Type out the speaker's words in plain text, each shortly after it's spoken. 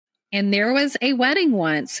And there was a wedding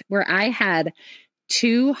once where I had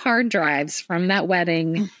 2 hard drives from that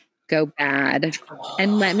wedding go bad.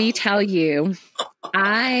 And let me tell you,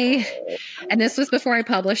 and this was before I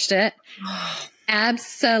published it,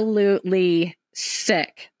 absolutely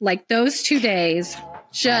sick. Like those 2 days,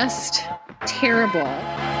 just terrible.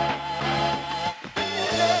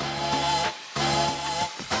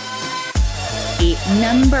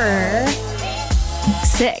 Number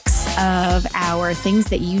 6 of our things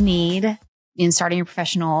that you need in starting your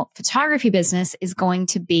professional photography business is going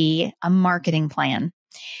to be a marketing plan.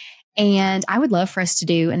 And I would love for us to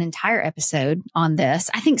do an entire episode on this.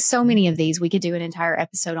 I think so many of these we could do an entire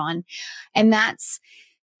episode on. And that's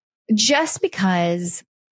just because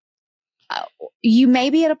you may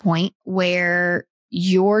be at a point where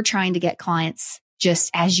you're trying to get clients just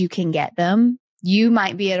as you can get them. You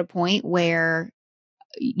might be at a point where,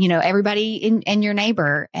 everybody and your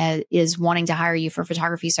neighbor is wanting to hire you for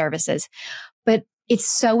photography services. But it's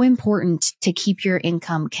so important to keep your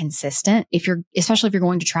income consistent especially if you're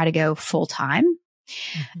going to try to go full time.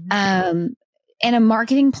 Mm-hmm. And a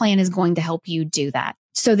marketing plan is going to help you do that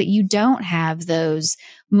so that you don't have those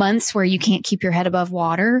months where you can't keep your head above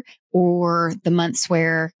water or the months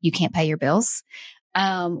where you can't pay your bills.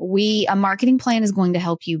 A marketing plan is going to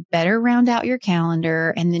help you better round out your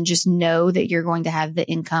calendar and then just know that you're going to have the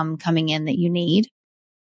income coming in that you need.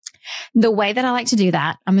 The way that I like to do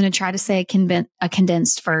that, I'm going to try to say a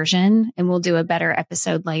condensed version, and we'll do a better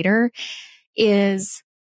episode later, is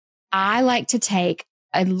I like to take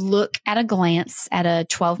a look at a glance at a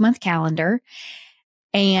 12-month calendar,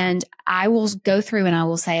 and I will go through and I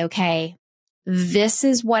will say, okay, this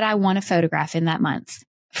is what I want to photograph in that month.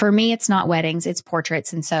 For me, it's not weddings, it's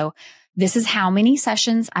portraits. And so this is how many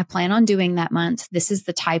sessions I plan on doing that month. This is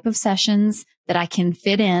the type of sessions that I can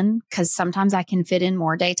fit in, because sometimes I can fit in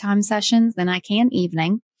more daytime sessions than I can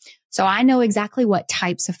evening. So I know exactly what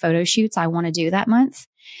types of photo shoots I want to do that month.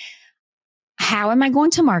 How am I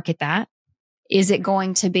going to market that? Is it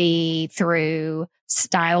going to be through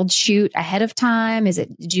styled shoot ahead of time?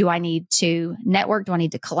 Do I need to network? Do I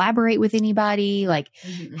need to collaborate with anybody?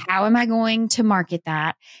 How am I going to market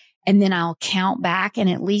that? And then I'll count back, and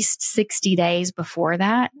at least 60 days before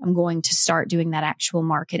that, I'm going to start doing that actual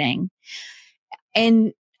marketing.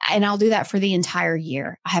 And I'll do that for the entire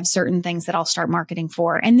year. I have certain things that I'll start marketing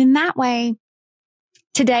for. And then that way,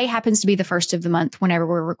 today happens to be the first of the month whenever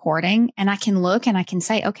we're recording, and I can look and I can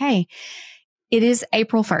say, okay, it is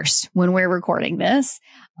April 1st when we're recording this.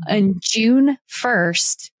 And June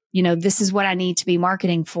 1st, this is what I need to be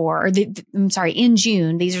marketing for. In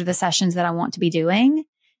June, these are the sessions that I want to be doing.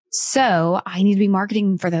 So I need to be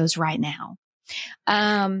marketing for those right now.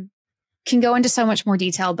 Can go into so much more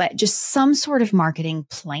detail, but just some sort of marketing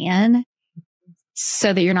plan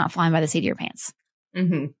so that you're not flying by the seat of your pants.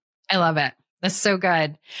 Mm-hmm. I love it. That's so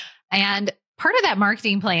good. And part of that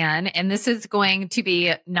marketing plan, and this is going to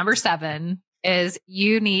be number 7, is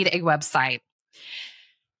you need a website.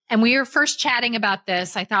 And we were first chatting about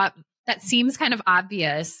this. I thought that seems kind of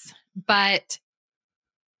obvious, but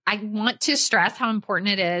I want to stress how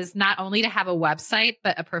important it is not only to have a website,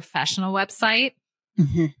 but a professional website,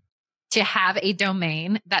 mm-hmm. to have a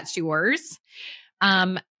domain that's yours.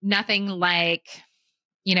 Nothing like,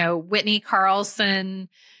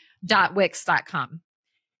 whitneycarlson.wix.com.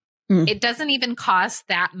 Mm. It doesn't even cost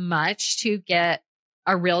that much to get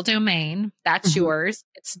a real domain that's mm-hmm. yours.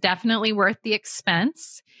 It's definitely worth the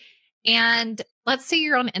expense. And let's say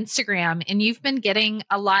you're on Instagram and you've been getting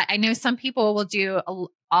a lot. I know some people will do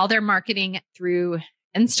all their marketing through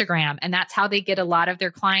Instagram, and that's how they get a lot of their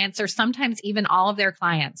clients, or sometimes even all of their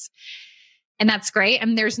clients. And that's great.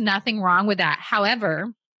 And there's nothing wrong with that.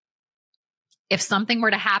 However, if something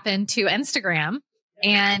were to happen to Instagram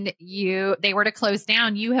and they were to close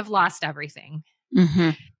down, you have lost everything. Mm-hmm.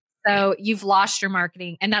 So you've lost your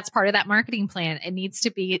marketing, and that's part of that marketing plan. It needs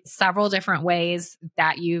to be several different ways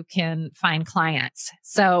that you can find clients.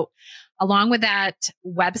 So along with that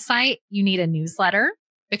website, you need a newsletter,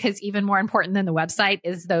 because even more important than the website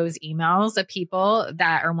is those emails of people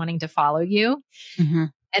that are wanting to follow you. Mm-hmm.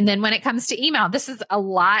 And then when it comes to email, this is a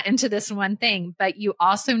lot into this one thing, but you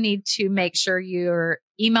also need to make sure your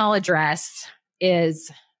email address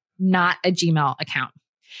is not a Gmail account.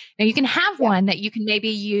 Now you can have one that you can maybe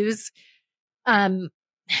use,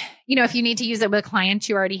 if you need to use it with a client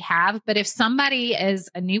you already have. But if somebody is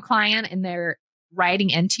a new client and they're writing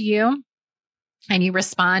into you and you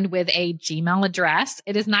respond with a Gmail address,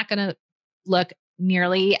 it is not going to look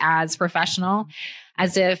nearly as professional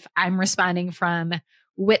as if I'm responding from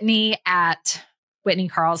Whitney at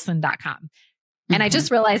whitneycarlson.com. Mm-hmm. And I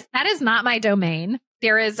just realized that is not my domain.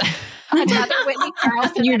 there is another Whitney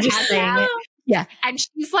Carlson. You're just saying it. Yeah. And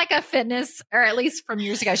she's like a fitness, or at least from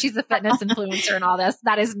years ago, she's a fitness influencer and all this.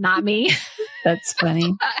 That is not me. That's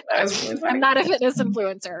funny. That was really funny. I'm not a fitness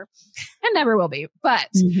influencer and never will be. But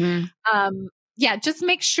yeah, just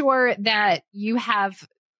make sure that you have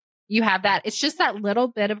that. It's just that little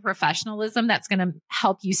bit of professionalism that's going to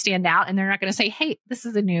help you stand out. And they're not going to say, hey, this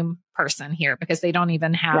is a new person here, because they don't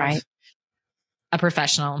even have a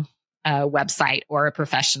professional website or a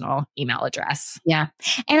professional email address. Yeah.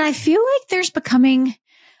 And I feel like there's becoming,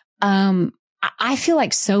 I feel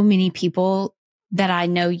like so many people that I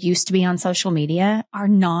know used to be on social media are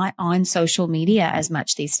not on social media as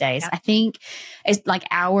much these days. I think it's like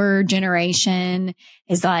our generation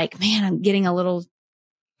is like, man, I'm getting a little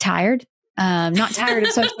tired. Not tired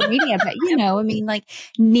of social media, but I mean, like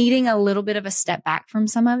needing a little bit of a step back from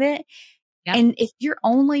some of it. Yep. And if you're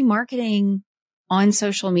only marketing on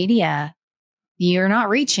social media, you're not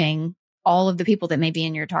reaching all of the people that may be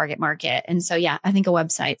in your target market. And so, yeah, I think a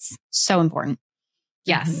website's so important.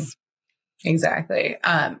 Yes. Mm-hmm. Exactly.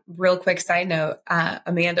 Real quick side note,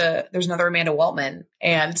 Amanda, there's another Amanda Waltman.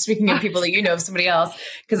 And speaking of people that you know of somebody else,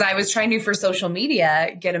 because I was trying to, for social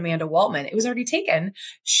media, get Amanda Waltman. It was already taken.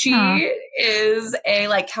 She is a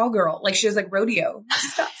like cowgirl. Like she has like rodeo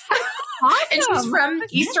stuff. Awesome. And she's from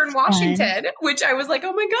Eastern Washington, which I was like,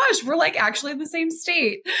 oh my gosh, we're like actually in the same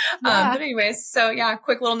state. But anyways, so yeah,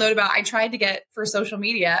 quick little note about, I tried to get for social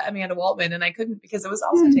media Amanda Waltman and I couldn't because it was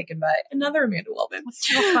also taken by another Amanda Waltman.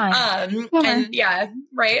 And yeah,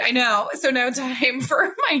 right. I know. So now time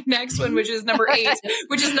for my next one, which is number 8,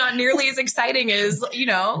 which is not nearly as exciting as,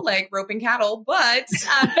 like roping cattle, but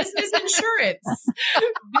business insurance.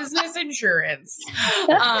 Business insurance.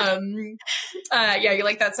 Yeah, you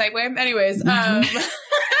like that segue? Anyways,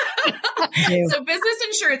 so business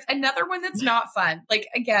insurance, another one that's not fun. Like,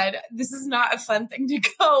 again, this is not a fun thing to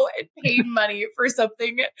go and pay money for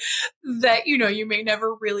something that, you may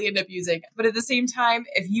never really end up using. But at the same time,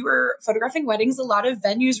 if you are photographing weddings, a lot of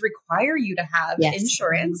venues require you to have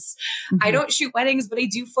insurance. Mm-hmm. I don't shoot weddings, but I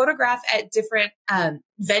do photograph at different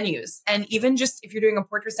venues. And even just if you're doing a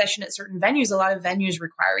portrait session at certain venues, a lot of venues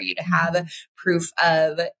require you to have proof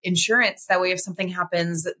of insurance. That way, if something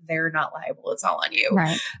happens, they're not liable. It's all on you.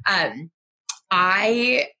 Right.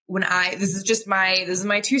 This is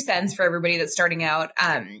my 2 cents for everybody that's starting out.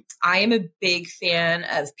 I am a big fan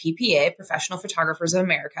of PPA, Professional Photographers of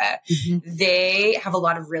America. Mm-hmm. They have a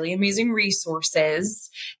lot of really amazing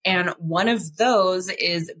resources. And one of those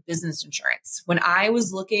is business insurance. When I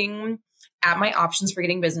was looking at my options for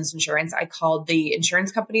getting business insurance, I called the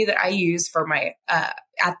insurance company that I use for my,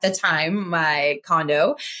 at the time, my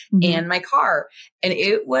condo and my car. And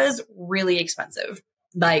it was really expensive,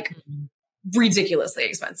 like ridiculously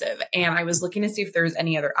expensive. And I was looking to see if there was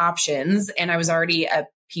any other options. And I was already a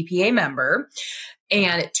PPA member.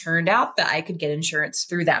 And it turned out that I could get insurance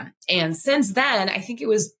through them. And since then, I think it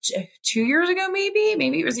was 2 years ago, maybe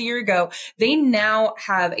it was a year ago, they now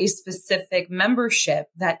have a specific membership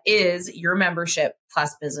that is your membership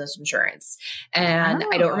plus business insurance. And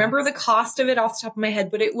I don't remember the cost of it off the top of my head,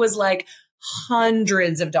 but it was like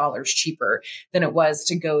hundreds of dollars cheaper than it was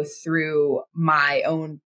to go through my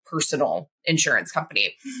own personal insurance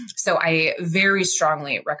company. So I very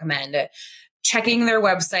strongly recommend checking their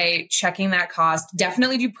website, checking that cost.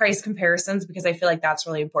 Definitely do price comparisons because I feel like that's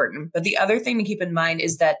really important. But the other thing to keep in mind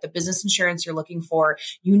is that the business insurance you're looking for,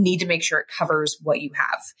 you need to make sure it covers what you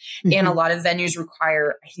have. Mm-hmm. And a lot of venues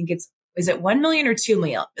require, I think is it 1 million or 2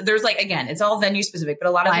 million? There's like, again, it's all venue specific, but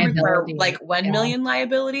a lot of them require like 1 million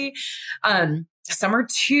liability. Some are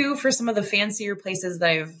 2 for some of the fancier places that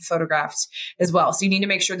I've photographed as well. So you need to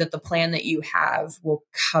make sure that the plan that you have will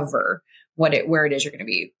cover where it is you're going to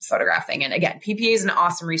be photographing. And again, PPA is an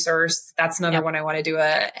awesome resource. That's another one I want to do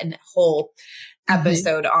a whole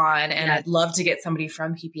episode on. And I'd love to get somebody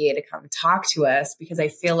from PPA to come talk to us because I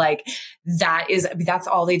feel like that's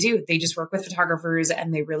all they do. They just work with photographers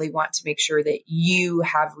and they really want to make sure that you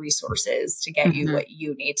have resources to get you what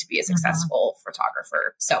you need to be a successful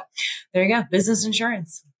photographer. So there you go. Business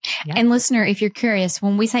insurance. Yeah. And listener, if you're curious,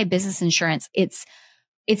 when we say business insurance, it's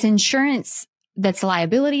insurance that's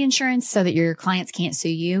liability insurance so that your clients can't sue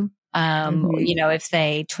you. If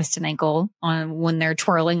they twist an ankle when they're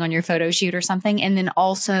twirling on your photo shoot or something, and then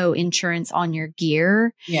also insurance on your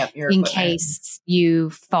gear in case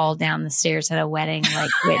you fall down the stairs at a wedding like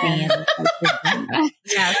Whitney.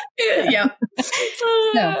 So,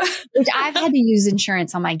 which I've had to use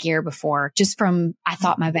insurance on my gear before, I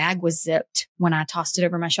thought my bag was zipped when I tossed it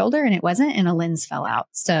over my shoulder and it wasn't, and a lens fell out.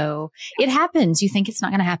 So it happens. You think it's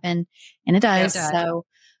not going to happen and it does. So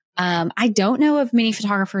I don't know of many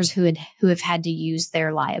photographers who have had to use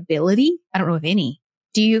their liability. I don't know of any.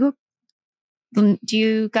 Do you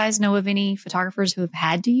guys know of any photographers who have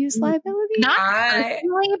had to use liability? Not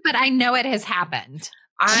personally, but I know it has happened.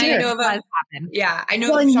 I know of I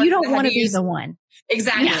know. Well, and you don't want to be the one.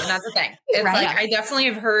 Exactly. Yeah. That's the thing. It's right. Like, I definitely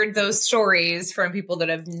have heard those stories from people that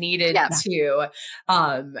have needed to,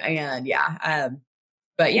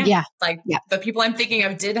 the people I'm thinking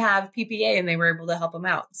of did have PPA and they were able to help them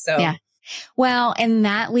out. So, yeah. Well, and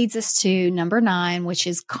that leads us to number 9, which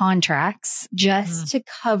is contracts, just to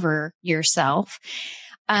cover yourself.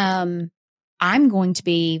 I'm going to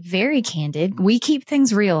be very candid. We keep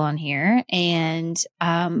things real on here. And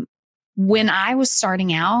when I was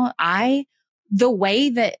starting out, the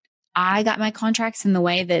way that I got my contracts and the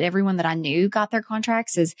way that everyone that I knew got their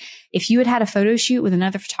contracts is if you had a photo shoot with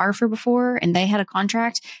another photographer before and they had a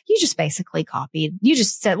contract, you just basically copied. You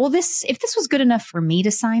just said, well, if this was good enough for me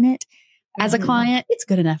to sign it as a client, it's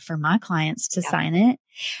good enough for my clients to sign it.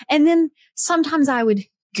 And then sometimes I would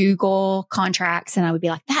Google contracts and I would be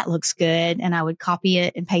like, that looks good. And I would copy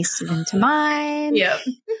it and paste it into mine. Yep.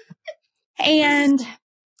 And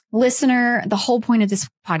listener, the whole point of this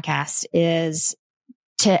podcast is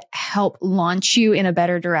to help launch you in a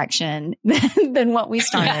better direction than what we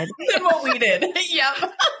started. Than what we did.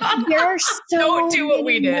 Yep. There are so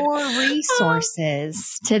many more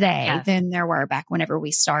resources today than there were back whenever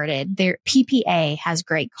we started. PPA has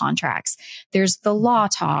great contracts. There's the Law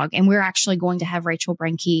Talk, and we're actually going to have Rachel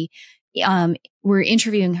Brenke. We're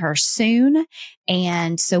interviewing her soon.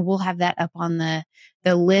 And so we'll have that up on the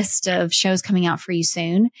list of shows coming out for you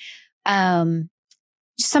soon.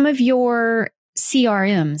 Some of your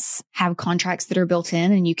CRMs have contracts that are built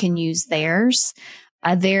in and you can use theirs.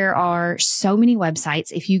 There are so many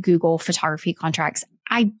websites. If you Google photography contracts,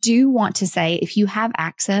 I do want to say if you have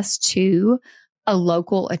access to a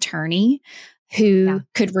local attorney who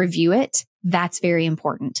could review it, that's very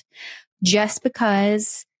important. Just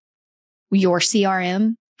because your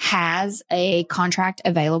CRM has a contract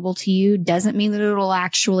available to you doesn't mean that it'll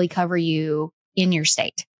actually cover you in your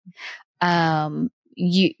state.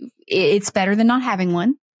 It's better than not having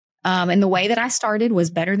one. And the way that I started was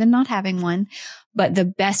better than not having one. But the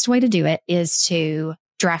best way to do it is to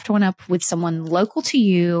draft one up with someone local to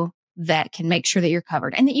you that can make sure that you're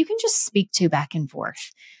covered and that you can just speak to back and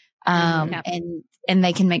forth. And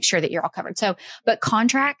they can make sure that you're all covered. So, but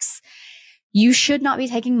contracts, you should not be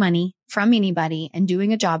taking money from anybody and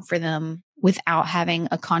doing a job for them without having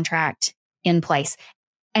a contract in place.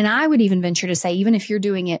 And I would even venture to say, even if you're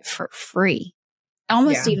doing it for free,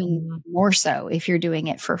 almost even more so if you're doing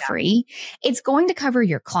it for free, it's going to cover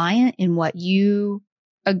your client in what you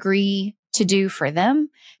agree to do for them.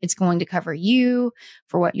 It's going to cover you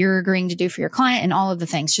for what you're agreeing to do for your client and all of the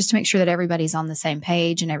things, just to make sure that everybody's on the same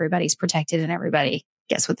page and everybody's protected and everybody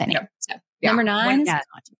gets what they need. So number 9 is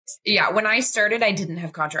contracts. Yeah. When I started, I didn't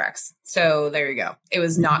have contracts. So there you go. It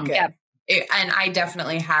was not good. And I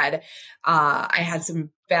definitely had, I had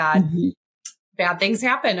some bad things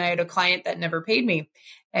happen. I had a client that never paid me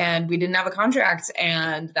and we didn't have a contract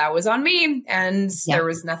and that was on me and there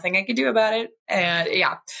was nothing I could do about it. And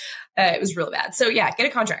it was really bad. So get a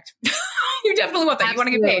contract. You definitely want that.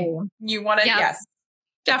 Absolutely. You want to get paid. You want to, yes,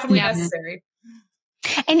 definitely necessary.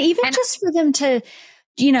 And even just for them to,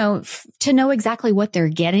 to know exactly what they're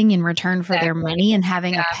getting in return for their money and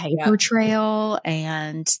having a paper trail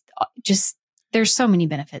and just, there's so many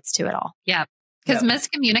benefits to it all. Yeah. Because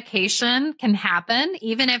miscommunication can happen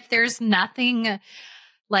even if there's nothing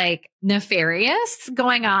like nefarious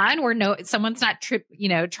going on or someone's not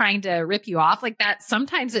trying to rip you off like that.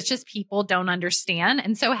 Sometimes it's just people don't understand.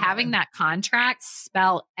 And so having that contract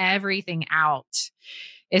spell everything out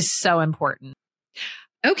is so important.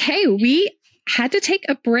 Okay. We had to take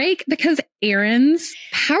a break because Erin's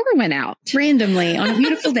power went out randomly on a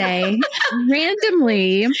beautiful day.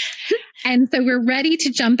 Randomly. And so we're ready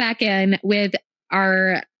to jump back in with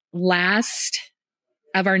our last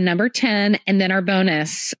of our number 10 and then our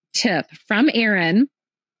bonus tip from Erin.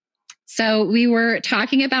 So we were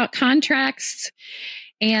talking about contracts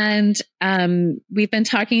and we've been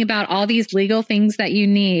talking about all these legal things that you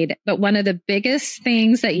need. But one of the biggest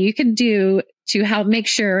things that you can do to help make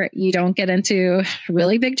sure you don't get into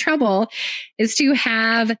really big trouble is to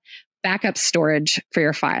have backup storage for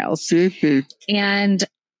your files. And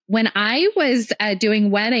when I was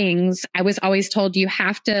doing weddings, I was always told you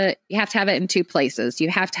have to have it in 2 places. You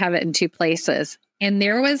have to have it in 2 places. And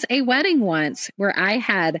there was a wedding once where I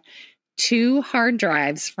had 2 hard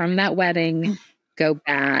drives from that wedding go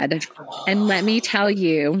bad. And let me tell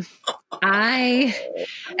you, And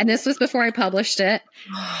this was before I published it,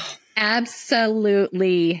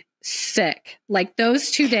 absolutely sick. Like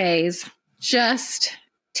those 2 days, just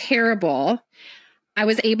terrible. I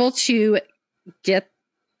was able to get,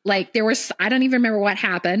 like, I don't even remember what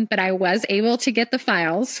happened, but I was able to get the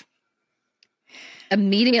files.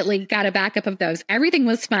 Immediately got a backup of those. Everything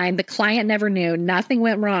was fine. The client never knew. Nothing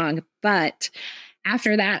went wrong. But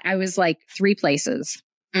after that, I was like 3 places.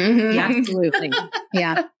 Mm-hmm. Yeah, absolutely.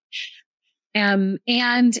 Yeah.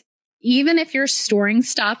 And even if you're storing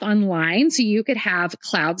stuff online, so you could have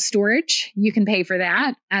cloud storage, you can pay for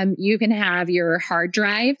that. You can have your hard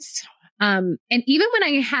drives. And even when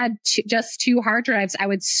I had just 2 hard drives, I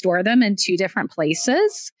would store them in 2 different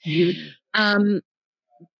places. But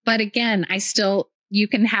again, you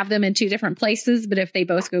can have them in 2 different places, but if they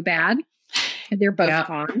both go bad, they're both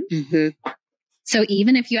gone. Mm-hmm. So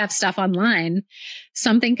even if you have stuff online,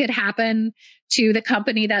 something could happen to the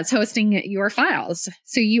company that's hosting your files.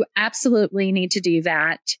 So you absolutely need to do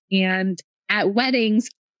that. And at weddings,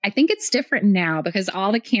 I think it's different now because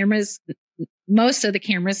most of the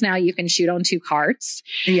cameras now you can shoot on 2 cards.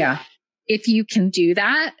 Yeah. If you can do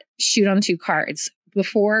that, shoot on 2 cards.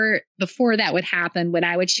 Before that would happen, when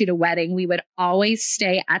I would shoot a wedding, we would always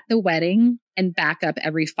stay at the wedding and back up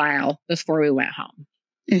every file before we went home.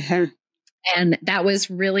 Mm-hmm. And that was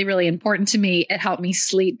really, really important to me. It helped me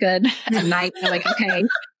sleep good at night. I'm like, okay,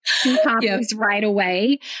 2 copies right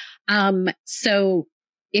away. So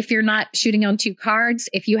if you're not shooting on 2 cards,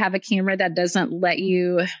 if you have a camera that doesn't let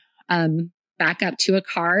you back up to a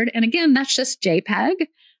card, and again, that's just JPEG.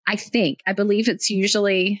 I believe it's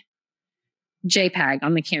usually JPEG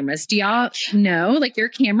on the cameras. Do y'all know, like your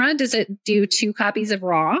camera, does it do 2 copies of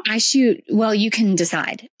RAW? You can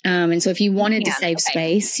decide. And so if you wanted to save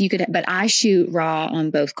space, you could, but I shoot RAW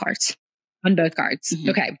on both cards. On both cards.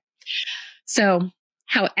 Mm-hmm. Okay. So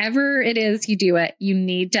however it is you do it, you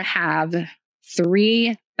need to have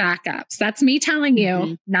 3 backups. That's me telling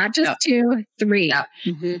you, not just 2, 3. Yep.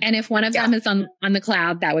 Mm-hmm. And if one of them is on the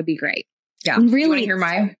cloud, that would be great. Yeah. Really, you want to hear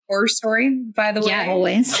my horror story, by the way? Yeah,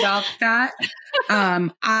 always. About that.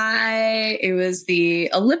 It was the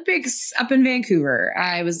Olympics up in Vancouver.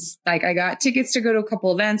 I was like, I got tickets to go to a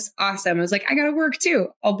couple events. Awesome. I was like, I got to work too.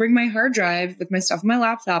 I'll bring my hard drive with my stuff on my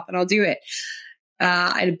laptop and I'll do it.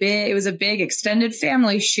 It was a big extended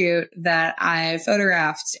family shoot that I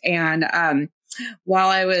photographed. And, while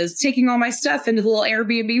I was taking all my stuff into the little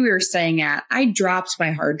Airbnb we were staying at, I dropped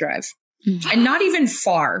my hard drive. And not even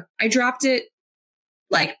far. I dropped it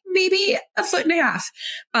like maybe 1.5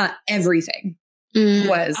 feet. Everything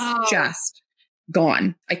was just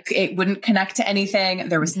gone. It wouldn't connect to anything.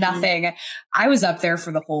 There was nothing. I was up there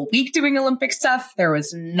for the whole week doing Olympic stuff. There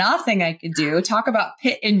was nothing I could do. Talk about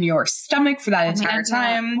pit in your stomach for that entire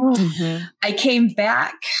time. I came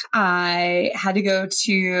back. I had to go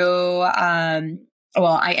to,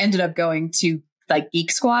 I ended up going to like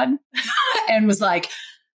Geek Squad and was like,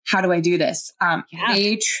 how do I do this?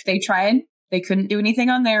 They tried. They couldn't do anything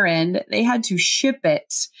on their end. They had to ship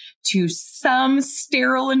it to some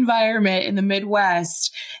sterile environment in the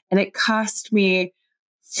Midwest. And it cost me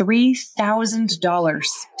 $3,000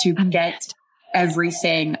 to get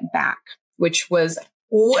everything back, which was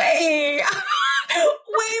way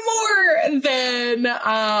more than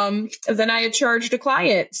I had charged a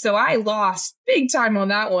client. So I lost big time on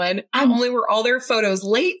that one. Not only were all their photos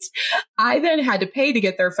late, I then had to pay to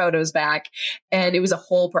get their photos back. And it was a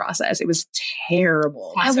whole process. It was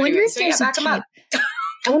terrible. I wonder if there's a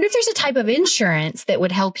type of insurance that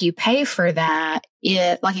would help you pay for that.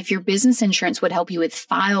 If your business insurance would help you with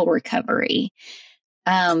file recovery.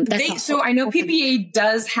 I know PPA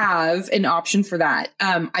does have an option for that.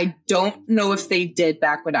 I don't know if they did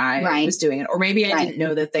back when I was doing it, or maybe I didn't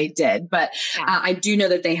know that they did, but I do know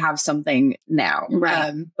that they have something now.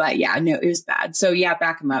 Right. But yeah, no, it was bad. So yeah,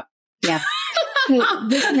 back them up. Yeah.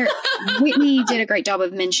 Whitney did a great job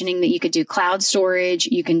of mentioning that you could do cloud storage.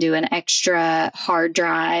 You can do an extra hard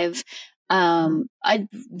drive. The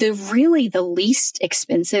least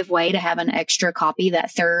expensive way to have an extra copy, that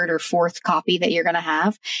 3rd or 4th copy that you're going to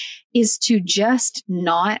have, is to just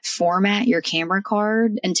not format your camera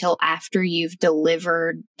card until after you've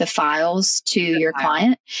delivered the files to your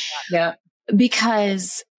client. Yeah.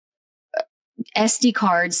 Because SD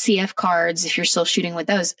cards, CF cards, if you're still shooting with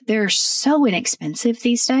those, they're so inexpensive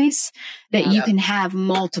these days that you can have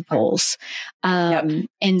multiples. And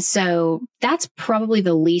so that's probably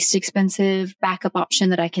the least expensive backup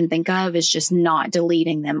option that I can think of, is just not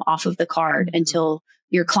deleting them off of the card until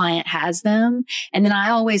your client has them. And then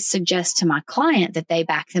I always suggest to my client that they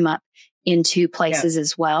back them up in 2 places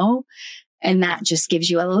as well. And that just gives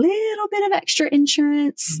you a little bit of extra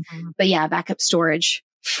insurance. But yeah, backup storage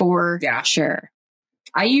for sure.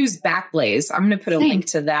 I use Backblaze. I'm going to put a link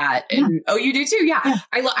to that. And, oh, you do too? Yeah.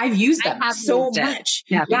 I've used them so much.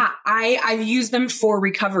 I've used them for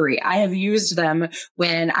recovery. I have used them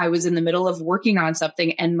when I was in the middle of working on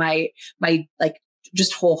something and my like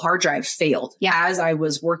just whole hard drive failed as I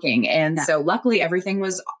was working. And so luckily everything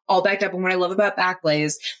was all backed up. And what I love about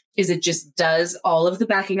Backblaze is it just does all of the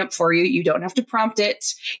backing up for you. You don't have to prompt it.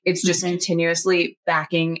 It's just continuously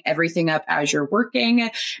backing everything up as you're working.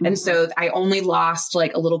 And so I only lost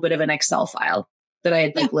like a little bit of an Excel file that I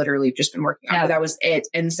had like literally just been working on, but that was it.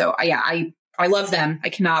 And so I love them. I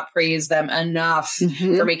cannot praise them enough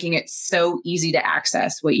for making it so easy to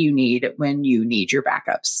access what you need when you need your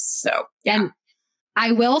backups. So, and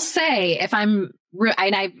I will say, if and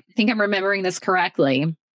I think I'm remembering this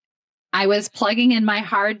correctly, I was plugging in my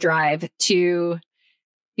hard drive to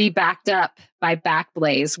be backed up by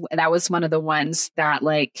Backblaze. That was one of the ones that,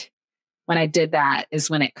 like, when I did that is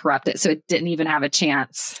when it corrupted. So it didn't even have a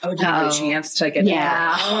chance. Oh, didn't have a chance to get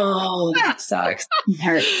Yeah. Oh, that sucks.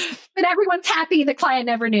 But everyone's happy. The client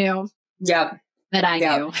never knew. Yep. But I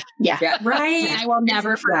knew. Yeah. Right. I will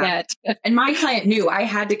never forget. And my client knew. I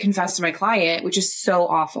had to confess to my client, which is so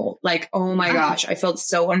awful. Like, oh my gosh, I felt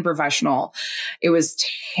so unprofessional. It was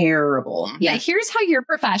terrible. Yeah. Here's how you're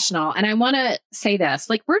professional. And I want to say this,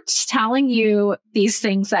 like, we're telling you these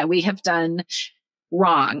things that we have done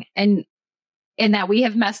wrong and that we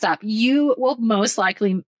have messed up. You will most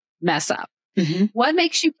likely mess up. What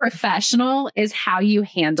makes you professional is how you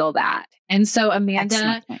handle that. And so,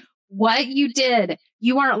 Amanda, what you did,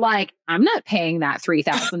 you aren't like, I'm not paying that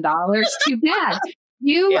 $3,000. Too bad.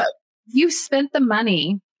 You spent the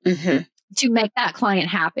money to make that client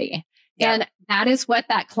happy. And that is what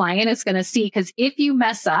that client is going to see. Because if you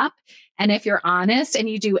mess up and if you're honest and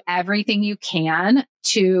you do everything you can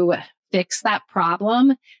to fix that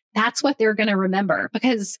problem, that's what they're going to remember.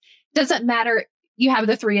 Because it doesn't matter. You have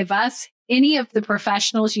the three of us, any of the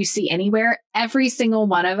professionals you see anywhere, every single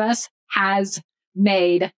one of us has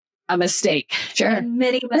made a mistake. Sure.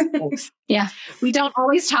 Many mistakes. We don't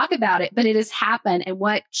always talk about it, but it has happened. And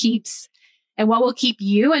what will keep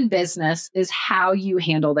you in business is how you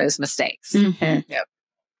handle those mistakes.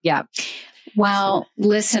 Well,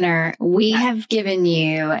 listener, we have given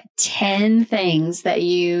you 10 things that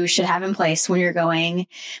you should have in place when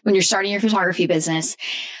you're starting your photography business.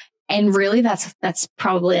 And really that's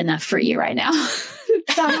probably enough for you right now.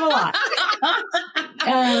 It's not a lot.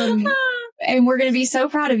 And we're going to be so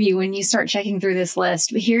proud of you when you start checking through this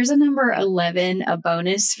list. But here's a number 11, a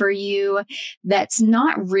bonus for you that's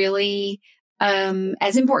not really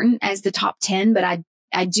as important as the top 10, but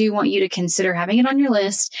I do want you to consider having it on your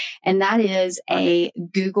list. And that is a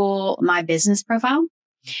Google My Business profile.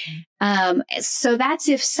 So that's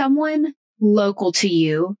if someone local to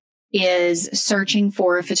you is searching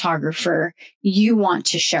for a photographer, you want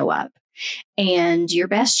to show up. And your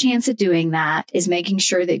best chance at doing that is making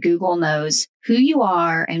sure that Google knows who you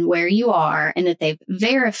are and where you are, and that they've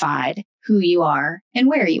verified who you are and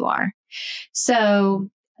where you are. So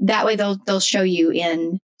that way they'll show you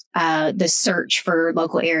in the search for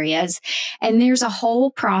local areas. And there's a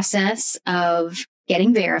whole process of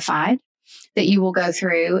getting verified that you will go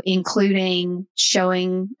through, including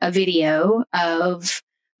showing a video of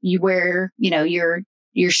where,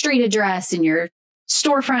 your street address and your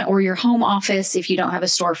storefront or your home office. If you don't have a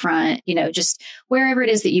storefront, just wherever it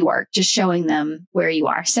is that you work, just showing them where you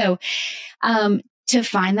are. So, to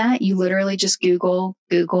find that, you literally just Google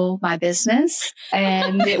My Business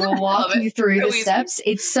and it will walk you through the steps.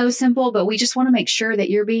 It's so simple, but we just want to make sure that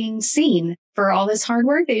you're being seen for all this hard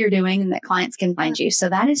work that you're doing and that clients can find you. So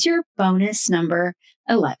that is your bonus number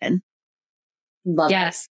 11. Love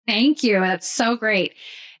it. Thank you. That's so great.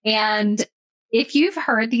 And if you've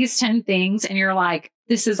heard these 10 things and you're like,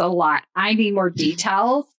 this is a lot, I need more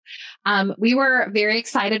details. We were very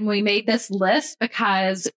excited when we made this list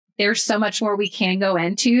because there's so much more we can go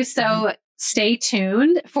into. So stay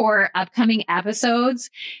tuned for upcoming episodes.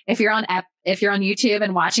 If you're on YouTube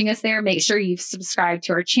and watching us there, make sure you've subscribed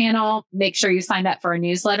to our channel. Make sure you signed up for our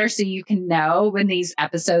newsletter so you can know when these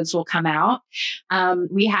episodes will come out.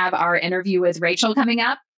 We have our interview with Rachel coming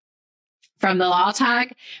up from the Law Talk.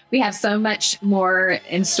 We have so much more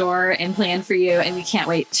in store and planned for you, and we can't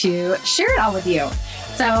wait to share it all with you.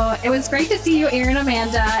 So it was great to see you, Erin,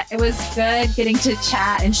 Amanda. It was good getting to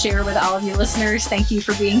chat and share with all of you listeners. Thank you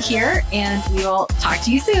for being here, and we will talk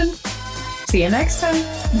to you soon. See you next time.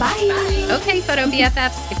 Bye. Okay, Photo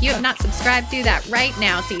BFFs, if you have not subscribed, do that right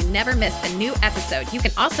now so you never miss a new episode. You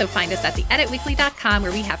can also find us at theeditweekly.com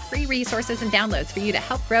where we have free resources and downloads for you to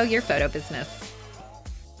help grow your photo business.